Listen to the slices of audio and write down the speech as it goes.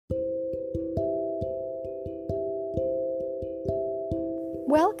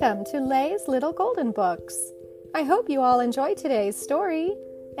Welcome to Lay's Little Golden Books. I hope you all enjoyed today's story,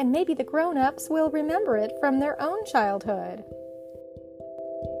 and maybe the grown-ups will remember it from their own childhood.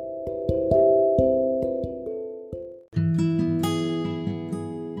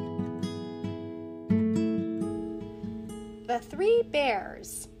 The Three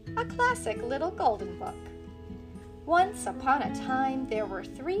Bears, a classic little golden book. Once upon a time, there were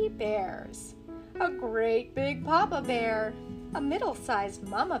three bears. A great big papa bear, a middle-sized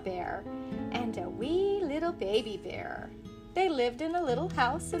mama bear, and a wee little baby bear. They lived in a little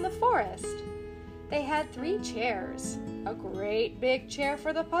house in the forest. They had three chairs, a great big chair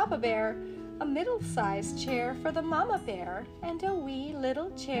for the papa bear, a middle-sized chair for the mama bear, and a wee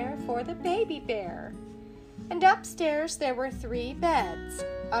little chair for the baby bear. And upstairs there were three beds,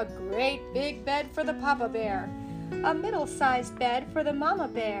 a great big bed for the papa bear, a middle-sized bed for the mama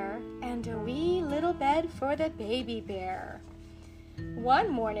bear, and a wee little bed for the baby bear. One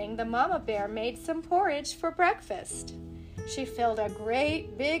morning, the mama bear made some porridge for breakfast. She filled a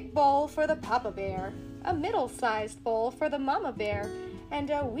great big bowl for the papa bear, a middle-sized bowl for the mama bear, and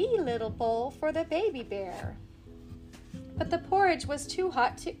a wee little bowl for the baby bear. But the porridge was too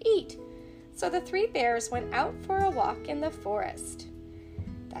hot to eat, so the three bears went out for a walk in the forest.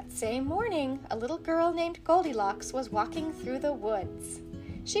 That same morning, a little girl named Goldilocks was walking through the woods.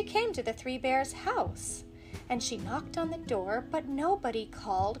 She came to the three bears' house, and she knocked on the door, but nobody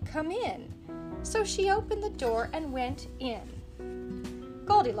called, "Come in." So she opened the door and went in.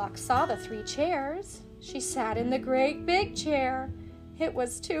 Goldilocks saw the three chairs. She sat in the great big chair. It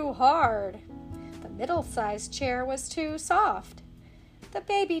was too hard. The middle-sized chair was too soft. The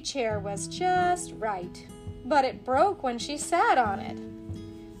baby chair was just right, but it broke when she sat on it.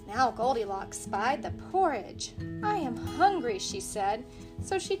 Now Goldilocks spied the porridge. "I am hungry," she said,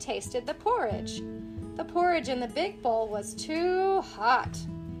 so she tasted the porridge. The porridge in the big bowl was too hot.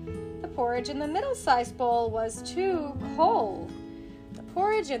 The porridge in the middle-sized bowl was too cold. The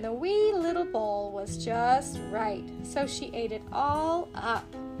porridge in the wee little bowl was just right, so she ate it all up.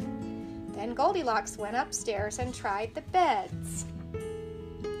 Then Goldilocks went upstairs and tried the beds.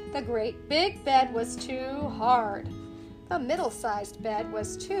 The great big bed was too hard. The middle-sized bed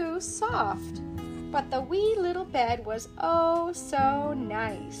was too soft, but the wee little bed was oh so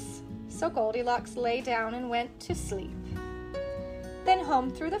nice. So Goldilocks lay down and went to sleep. Then home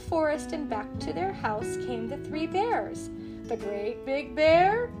through the forest and back to their house came the three bears, the great big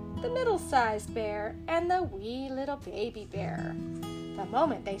bear, the middle-sized bear, and the wee little baby bear. The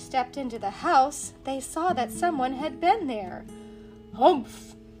moment they stepped into the house, they saw that someone had been there.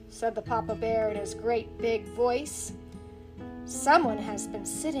 "Humph!" said the papa bear in his great big voice. "Someone has been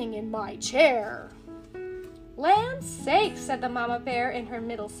sitting in my chair." "Land's sake," said the mama bear in her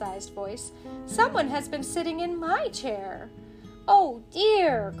middle-sized voice. "Someone has been sitting in my chair." "Oh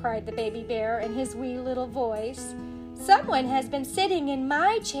dear," cried the baby bear in his wee little voice. "Someone has been sitting in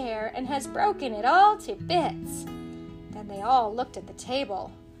my chair and has broken it all to bits." Then they all looked at the table.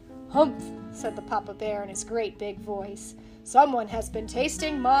 "Humph," said the papa bear in his great big voice. "Someone has been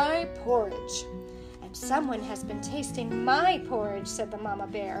tasting my porridge." "And someone has been tasting my porridge," said the mama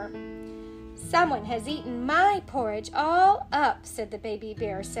bear. "Someone has eaten my porridge all up," said the baby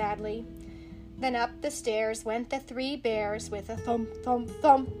bear sadly. Then up the stairs went the three bears with a thump, thump,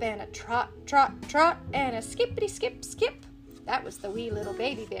 thump, and a trot, trot, trot, and a skippity, skip, skip. That was the wee little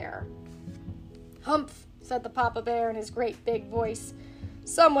baby bear. "Humph," said the papa bear in his great big voice.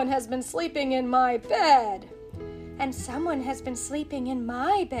 "Someone has been sleeping in my bed." "And someone has been sleeping in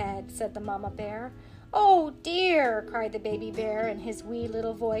my bed," said the mama bear. "Oh dear," cried the baby bear in his wee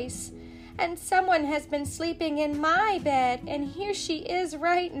little voice. "And someone has been sleeping in my bed, and here she is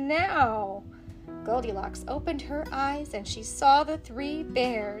right now." Goldilocks opened her eyes, and she saw the three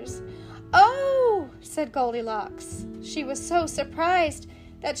bears. "Oh!" said Goldilocks. She was so surprised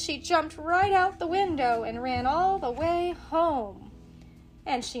that she jumped right out the window and ran all the way home.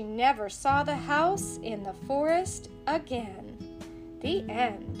 And she never saw the house in the forest again. The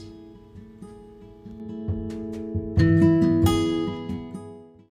end.